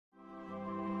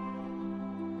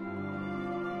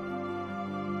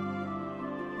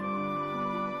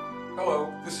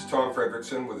Hello, this is Tom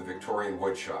Fredrickson with the Victorian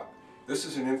Woodshop. This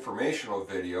is an informational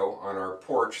video on our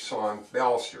porch sawn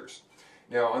balusters.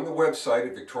 Now on the website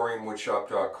at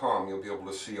victorianwoodshop.com you'll be able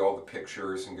to see all the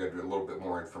pictures and get a little bit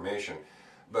more information.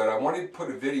 But I wanted to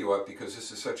put a video up because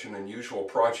this is such an unusual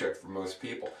project for most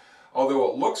people.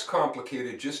 Although it looks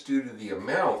complicated just due to the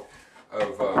amount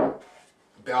of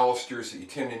balusters that you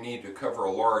tend to need to cover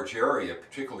a large area,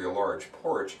 particularly a large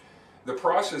porch, the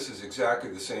process is exactly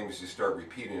the same as you start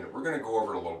repeating it. We're going to go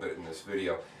over it a little bit in this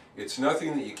video. It's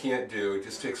nothing that you can't do. It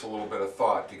just takes a little bit of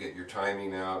thought to get your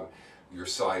timing out, your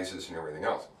sizes and everything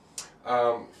else.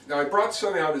 Now I brought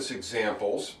some out as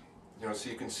examples, so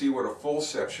you can see what a full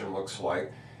section looks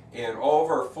like. And all of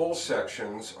our full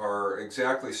sections are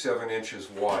exactly 7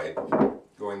 inches wide,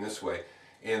 going this way,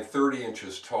 and 30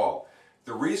 inches tall.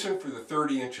 The reason for the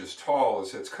 30 inches tall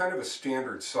is it's kind of a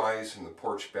standard size in the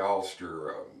porch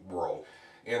baluster world.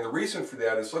 And the reason for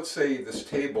that is, let's say this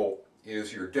table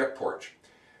is your deck porch.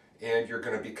 And you're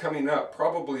going to be coming up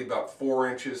probably about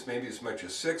 4 inches, maybe as much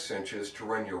as 6 inches to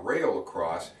run your rail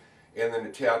across, and then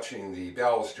attaching the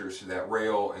balusters to that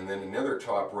rail, and then another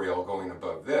top rail going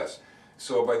above this.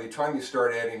 So by the time you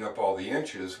start adding up all the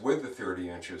inches with the 30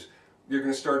 inches, you're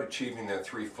going to start achieving that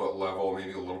 3-foot level,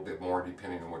 maybe a little bit more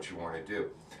depending on what you want to do.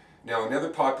 Now another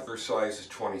popular size is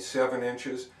 27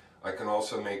 inches. I can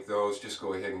also make those. Just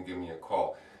go ahead and give me a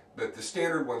call. But the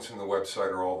standard ones from the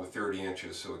website are all the 30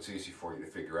 inches, so it's easy for you to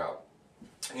figure out.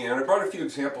 And I brought a few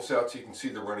examples out so you can see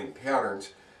the running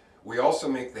patterns. We also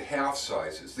make the half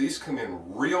sizes. These come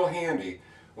in real handy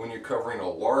when you're covering a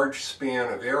large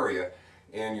span of area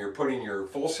and you're putting your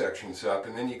full sections up,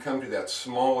 and then you come to that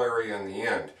small area in the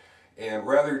end. And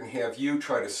rather than have you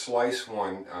try to slice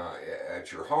one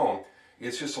at your home,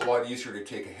 it's just a lot easier to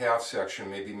take a half section,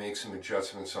 maybe make some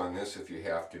adjustments on this if you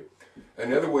have to.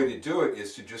 Another way to do it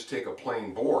is to just take a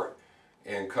plain board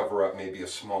and cover up maybe a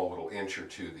small little inch or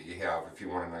two that you have if you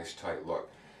want a nice tight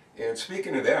look. And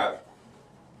speaking of that,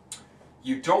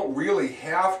 you don't really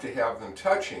have to have them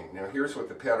touching. Now here's what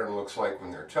the pattern looks like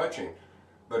when they're touching,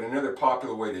 but another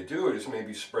popular way to do it is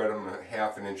maybe spread them a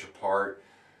 ½ an inch apart,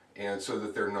 and so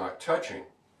that they're not touching.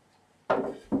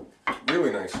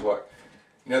 Really nice look.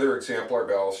 Another example, our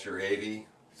baluster 80,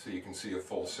 so you can see a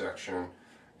full section.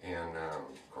 And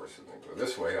of course, if I go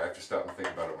this way, I have to stop and think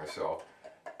about it myself.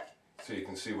 So you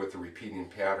can see what the repeating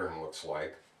pattern looks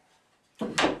like.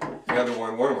 Another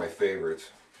one of my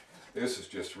favorites. This is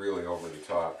just really over the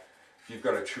top. If you've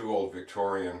got a true old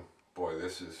Victorian, boy,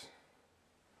 this is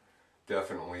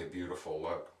definitely a beautiful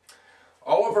look.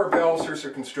 All of our balusters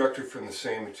are constructed from the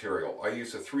same material. I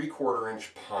use a 3/4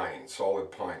 inch pine,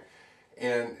 solid pine.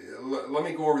 And let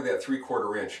me go over that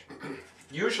 3/4 inch.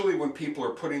 Usually when people are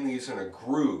putting these in a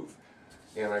groove,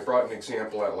 and I brought an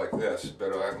example out like this, but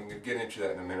I'm going to get into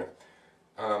that in a minute.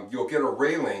 You'll get a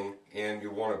railing and you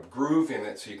want a groove in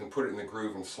it so you can put it in the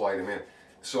groove and slide them in.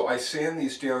 So I sand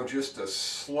these down just a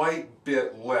slight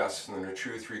bit less than a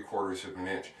true 3/4 of an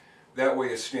inch. That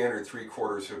way a standard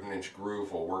 3/4 of an inch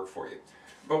groove will work for you.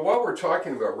 But while we're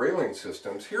talking about railing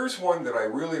systems, here's one that I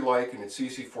really like, and it's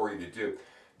easy for you to do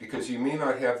because you may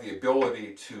not have the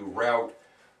ability to route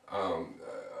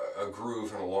a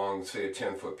groove in along, say, a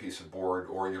 10-foot piece of board,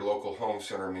 or your local home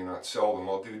center may not sell them.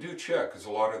 Well, do check, because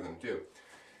a lot of them do.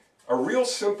 A real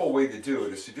simple way to do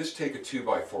it is to just take a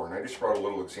 2x4, and I just brought a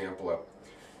little example up,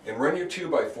 and run your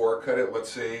 2x4, cut it, let's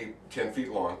say, 10 feet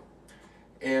long,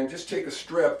 and just take a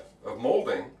strip of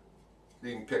molding that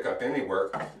you can pick up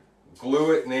anywhere,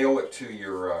 glue it, nail it to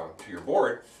your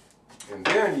board, and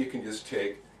then you can just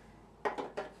take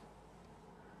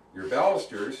your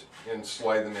balusters and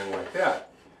slide them in like that.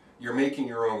 You're making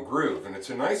your own groove, and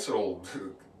it's a nice little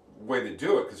way to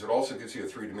do it because it also gives you a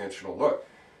 3-dimensional look.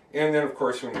 And then of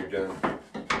course when you're done,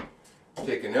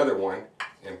 take another one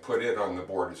and put it on the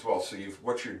board as well. So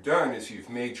what you've done is you've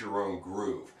made your own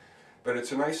groove. But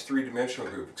it's a nice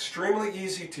 3-dimensional groove. Extremely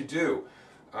easy to do.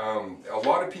 A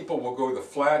lot of people will go the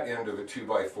flat end of a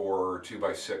 2x4 or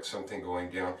 2x6, something going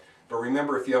down. But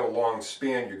remember, if you have a long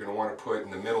span, you're going to want to put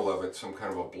in the middle of it some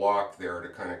kind of a block there to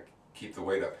kind of keep the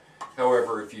weight up.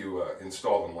 However, if you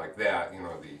install them like that,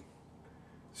 the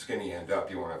skinny end up,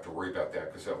 you won't have to worry about that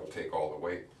because that will take all the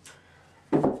weight.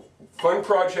 Fun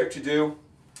project to do.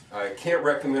 I can't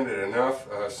recommend it enough.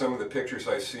 Some of the pictures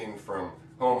I've seen from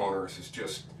homeowners is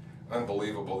just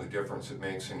unbelievable, the difference it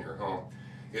makes in your home.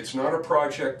 It's not a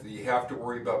project that you have to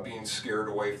worry about being scared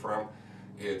away from.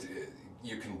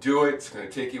 You can do it. It's going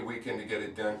to take you a weekend to get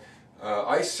it done.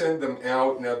 I send them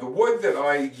out. Now the wood that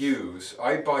I use,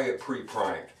 I buy it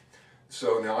pre-primed.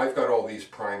 So now I've got all these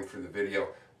primed for the video.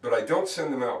 but I don't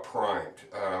send them out primed.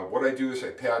 What I do is I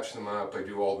patch them up, I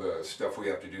do all the stuff we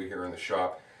have to do here in the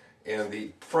shop, and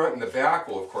the front and the back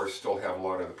will of course still have a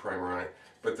lot of the primer on it,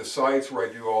 but the sides where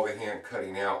I do all the hand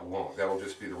cutting out won't. That'll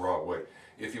just be the raw wood.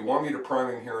 If you want me to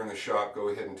prime them here in the shop, go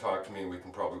ahead and talk to me and we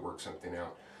can probably work something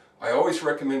out. I always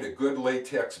recommend a good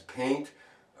latex paint.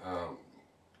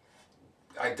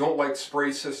 I don't like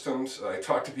spray systems. I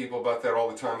talk to people about that all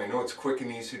the time. I know it's quick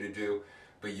and easy to do,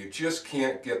 but you just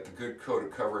can't get the good coat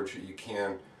of coverage that you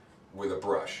can with a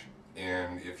brush.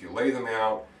 And if you lay them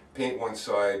out, paint one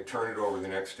side, turn it over the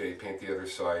next day, paint the other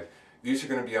side, these are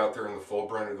going to be out there in the full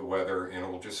brunt of the weather, and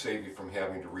it will just save you from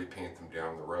having to repaint them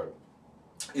down the road.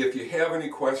 If you have any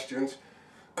questions,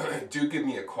 do give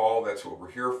me a call. That's what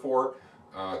we're here for.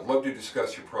 I'd love to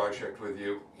discuss your project with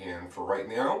you. And for right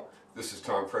now, this is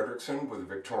Tom Fredrickson with the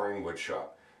Victorian Woodshop.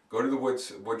 Go to the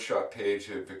Woodshop page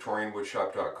at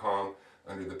victorianwoodshop.com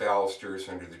under the Balusters,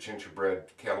 under the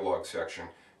gingerbread catalog section,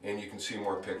 and you can see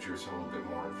more pictures and a little bit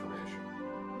more information.